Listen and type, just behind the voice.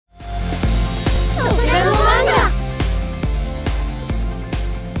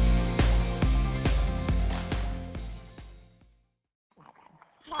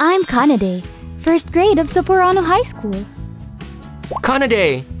I'm Kanade, first grade of Soprano High School.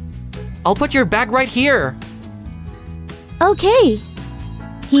 Kanade! I'll put your bag right here. Okay.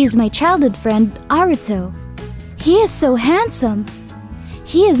 He is my childhood friend, Aruto. He is so handsome.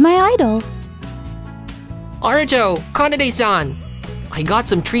 He is my idol. Aruto, Kanade-san! I got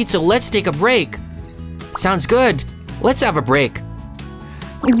some treats, so let's take a break. Sounds good. Let's have a break.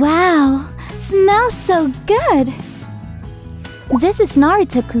 Wow, smells so good. This is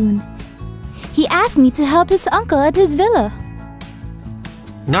Narita-kun. He asked me to help his uncle at his villa.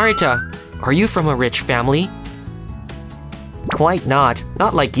 Narita, are you from a rich family? Quite not.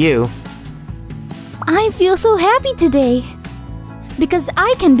 Not like you. I feel so happy today. Because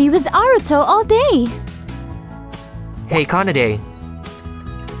I can be with Aruto all day. Hey, Kanade.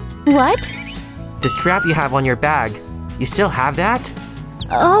 What? The strap you have on your bag, you still have that?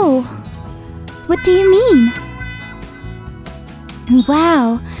 Oh, what do you mean?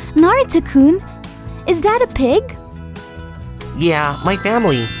 Wow, Narita-kun, is that a pig? Yeah, my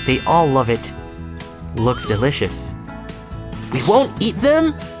family. They all love it. Looks delicious. We won't eat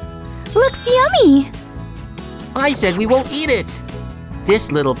them? Looks yummy! I said we won't eat it!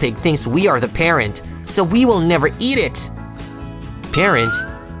 This little pig thinks we are the parent, so we will never eat it! Parent?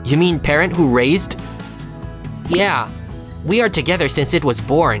 You mean parent who raised? Yeah, we are together since it was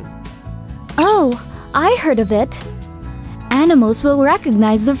born. Oh, I heard of it. Animals will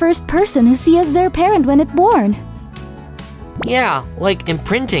recognize the first person who sees as their parent when it's born. Yeah, like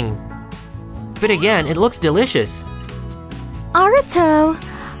imprinting. But again, it looks delicious. Aruto,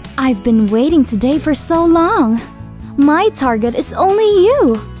 I've been waiting today for so long. My target is only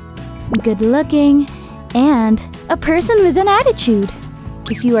you. Good looking and a person with an attitude.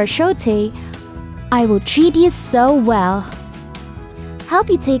 If you are Shote, I will treat you so well. Help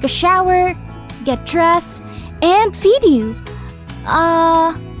you take a shower, get dressed, and feed you.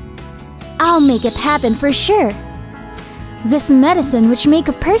 I'll make it happen for sure. This medicine which make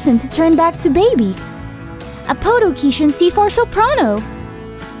a person to turn back to baby. A Podokishin C4 soprano.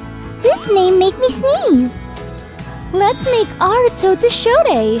 This name make me sneeze. Let's make Aruto to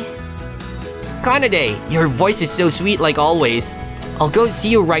Shote. Kanade, your voice is so sweet like always. I'll go see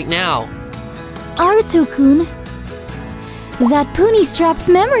you right now. Aruto-kun. That pony strap's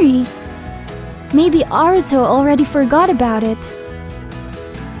memory. Maybe Aruto already forgot about it.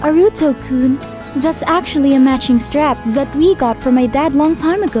 Aruto-kun, that's actually a matching strap that we got from my dad long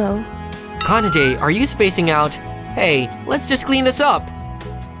time ago. Kanade, are you spacing out? Hey, let's just clean this up.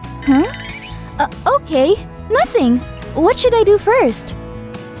 Huh? Okay, nothing. What should I do first?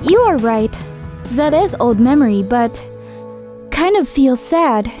 You are right. That is old memory, but kind of feels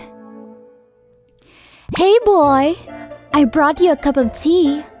sad. Hey boy, I brought you a cup of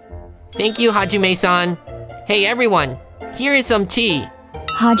tea. Thank you, Hajime-san. Hey everyone, here is some tea.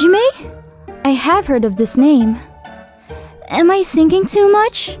 Hajime? I have heard of this name. Am I thinking too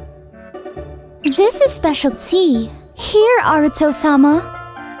much? This is special tea. Here,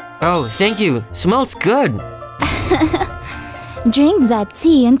 Aruto-sama. Oh, thank you. Smells good. Drink that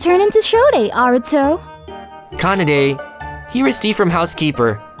tea and turn into Shote, Aruto. Kanade, here is tea from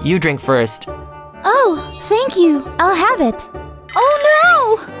housekeeper. You drink first. Oh, thank you. I'll have it. Oh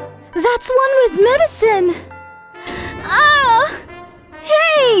no! That's one with medicine! Ah!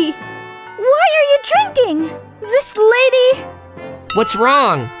 Hey! Why are you drinking? This lady... What's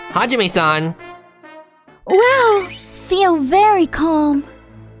wrong? Hajime-san. Wow, feel very calm.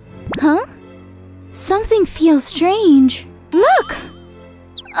 Huh? Something feels strange. Look!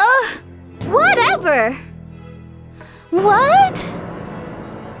 Whatever! What?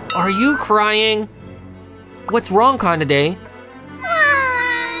 Are you crying? What's wrong, Kanade?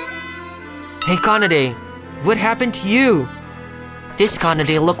 Hey, Kanade, what happened to you? This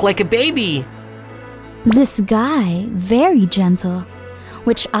Kanade looked like a baby. This guy, very gentle,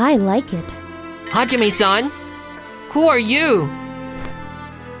 which I like it. Hajime-san, who are you?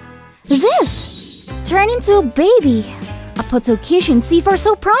 This! Turn into a baby. A Podokishin C4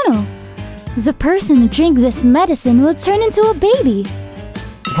 soprano. The person who drinks this medicine will turn into a baby.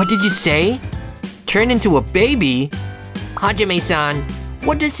 What did you say? Turn into a baby? Hajime-san,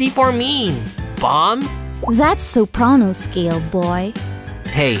 what does C4 mean? Bomb? That's soprano scale, boy.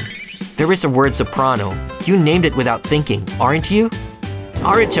 Hey, there is a word soprano. You named it without thinking, aren't you?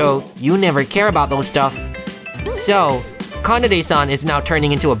 Aruto, you never care about those stuff. So, Kanade-san is now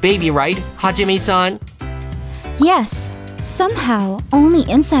turning into a baby, right, Hajime-san? Yes, somehow only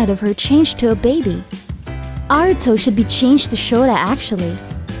inside of her changed to a baby. Aruto should be changed to Shota actually,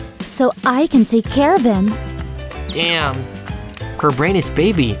 so I can take care of him. Damn. Her brain is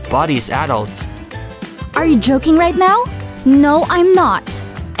baby, body is adult. Are you joking right now? No, I'm not.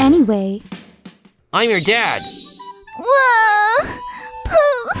 Anyway. I'm your dad.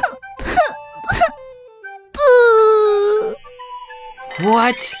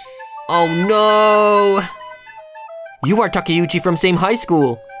 What? Oh no! You are Takeuchi from same high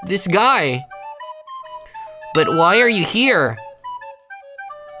school. This guy. But why are you here?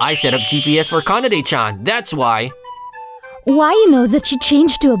 I set up GPS for Kanade-chan, that's why. Why you know that she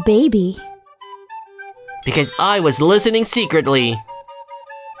changed to a baby? Because I was listening secretly.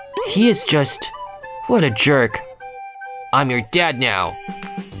 He is just... what a jerk. I'm your dad now.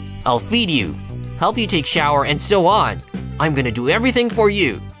 I'll feed you, help you take shower, and so on. I'm gonna do everything for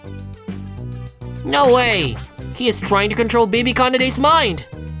you. No way! He is trying to control baby Kanade's mind.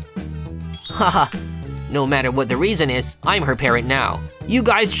 Haha, no matter what the reason is, I'm her parent now. You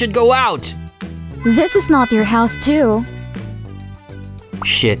guys should go out. This is not your house too.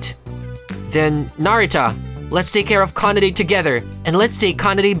 Shit. Then, Narita, let's take care of Kanade together, and let's take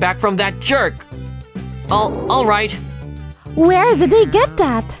Kanade back from that jerk. All right. Where did they get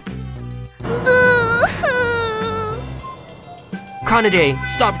that? Kanade,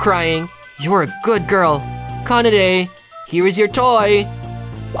 stop crying. You're a good girl. Kanade, here is your toy.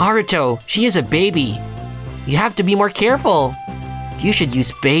 Aruto, she is a baby. You have to be more careful. You should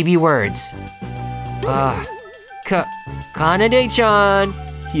use baby words. Kanade-chan,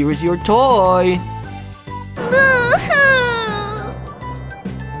 here is your toy.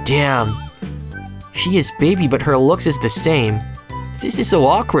 Damn. She is baby, but her looks is the same. This is so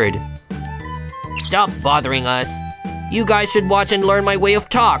awkward. Stop bothering us. You guys should watch and learn my way of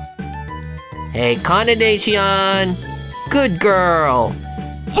talk. Hey, Kanade-chan. Good girl.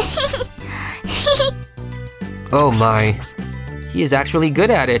 Oh my. He is actually good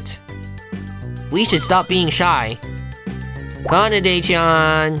at it. We should stop being shy.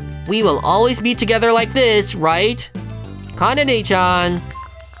 Kanade-chan, we will always be together like this, right? Kanade-chan.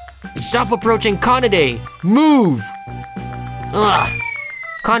 Stop approaching Kanade! Move! Ugh!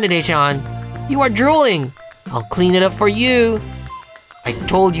 Kanade-chan, you are drooling! I'll clean it up for you. I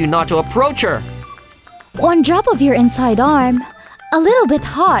told you not to approach her. One drop of your inside arm. A little bit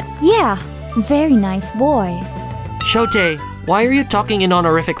hot, yeah. Very nice boy. Shote, why are you talking in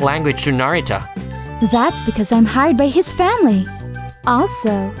honorific language to Narita? That's because I'm hired by his family.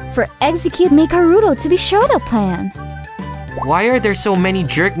 Also, for execute Mikarudo to be Shota plan. Why are there so many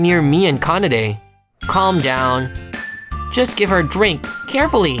jerk near me and Kanade? Calm down. Just give her a drink,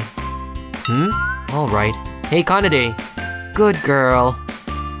 carefully. Alright. Hey Kanade. Good girl.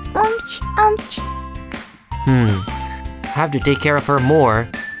 Have to take care of her more.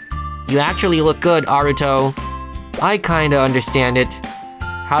 You actually look good, Aruto. I kinda understand it.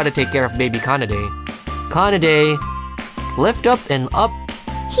 How to take care of baby Kanade. Kanade, lift up and up.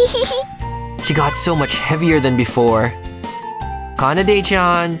 She got so much heavier than before.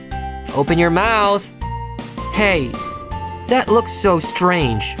 Kanade-chan, open your mouth. Hey, that looks so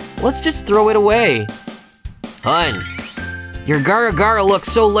strange. Let's just throw it away. Hun, your gara-gara looks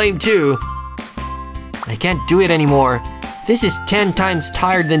so lame too. I can't do it anymore. This is 10 times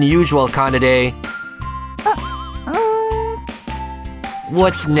tired than usual, Kanade.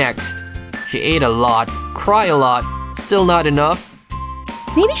 What's next? She ate a lot, cry a lot, still not enough.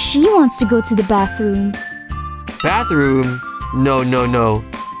 Maybe she wants to go to the bathroom. Bathroom? No.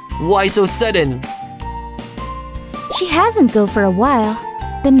 Why so sudden? She hasn't go for a while.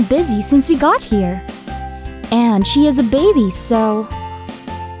 Been busy since we got here. And she is a baby, so...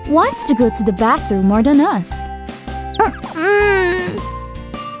 wants to go to the bathroom more than us.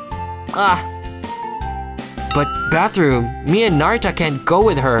 But bathroom, me and Narita can't go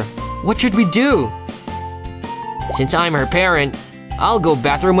with her. What should we do? Since I'm her parent, I'll go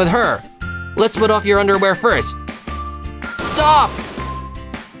bathroom with her. Let's put off your underwear first. Stop!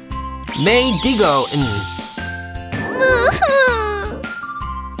 May Digo.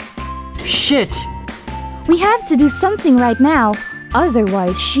 Shit! We have to do something right now.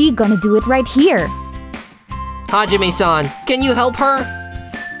 Otherwise, she gonna do it right here. Hajime-san, can you help her?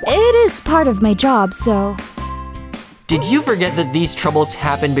 It is part of my job, so... Did you forget that these troubles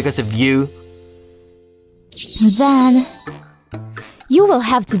happen because of you? Then... you will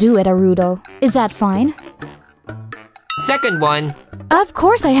have to do it, Aruto. Is that fine? Second one. Of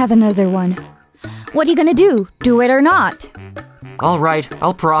course I have another one. What are you gonna do? Do it or not? Alright,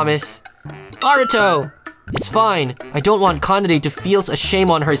 I'll promise. Aruto! It's fine. I don't want Kanade to feel a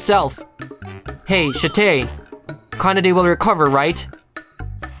shame on herself. Hey, Shite. Kanade will recover, right?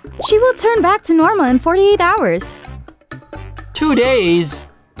 She will turn back to normal in 48 hours. 2 days?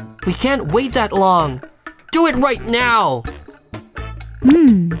 We can't wait that long. Do it right now!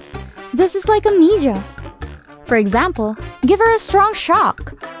 This is like amnesia. For example, give her a strong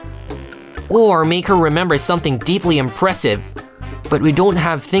shock. Or make her remember something deeply impressive. But we don't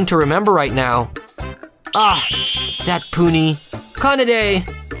have thing to remember right now. Ah, that puni. Kanade!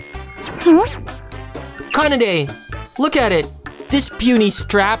 Huh? Kanade! Look at it! This puny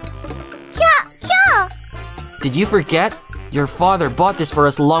strap! Yeah! Did you forget? Your father bought this for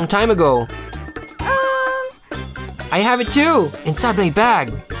us a long time ago. I have it too! Inside my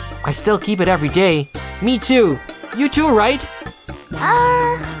bag. I still keep it every day. Me too. You too, right?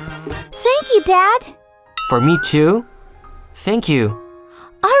 Thank you, Dad. For me too? Thank you.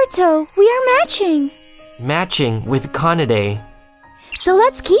 Aruto, we are matching. Matching with Kanade. So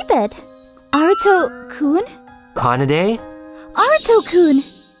let's keep it. Aruto-kun? Kanade? Aruto-kun!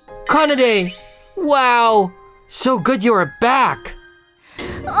 Kanade! Wow! So good you're back!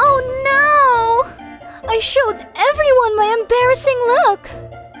 Oh no! I showed everyone my embarrassing look.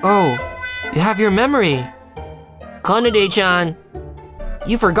 Oh, you have your memory. Kanade-chan,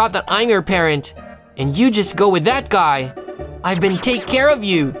 you forgot that I'm your parent, and you just go with that guy. I've been take care of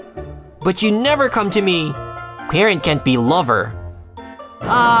you, but you never come to me. Parent can't be lover.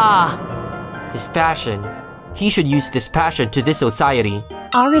 Ah, his passion. He should use this passion to this society.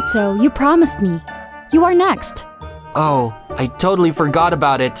 Aruto, you promised me. You are next. Oh, I totally forgot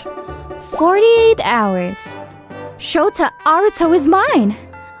about it. 48 hours. Shota Aruto is mine.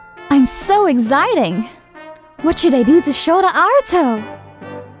 I'm so exciting. What should I do to Shota Aruto?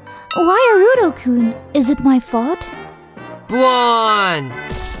 Why Aruto-kun? Is it my fault? Buon!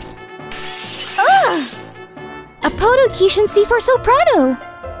 A Poto Kishinsi for soprano.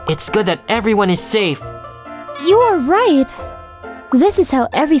 It's good that everyone is safe. You are right. This is how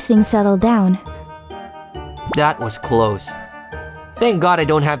everything settled down. That was close. Thank God I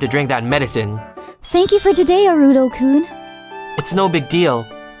don't have to drink that medicine. Thank you for today, Aruto-kun. It's no big deal.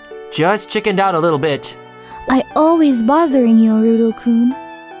 Just chickened out a little bit. I always bothering you, Aruto-kun.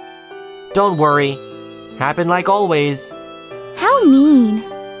 Don't worry. Happened like always. How mean.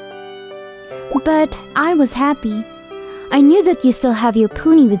 But I was happy. I knew that you still have your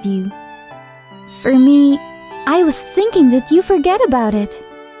puni with you. For me, I was thinking that you forget about it.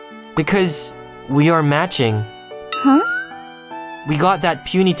 Because we are matching. Huh? We got that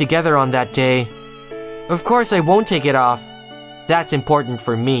puny together on that day. Of course I won't take it off. That's important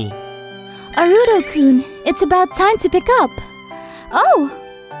for me. Aruto-kun, it's about time to pick up. Oh!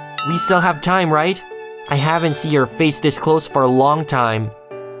 We still have time, right? I haven't seen your face this close for a long time.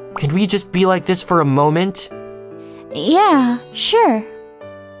 Can we just be like this for a moment? Yeah, sure.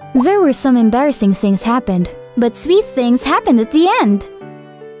 There were some embarrassing things happened, but sweet things happened at the end.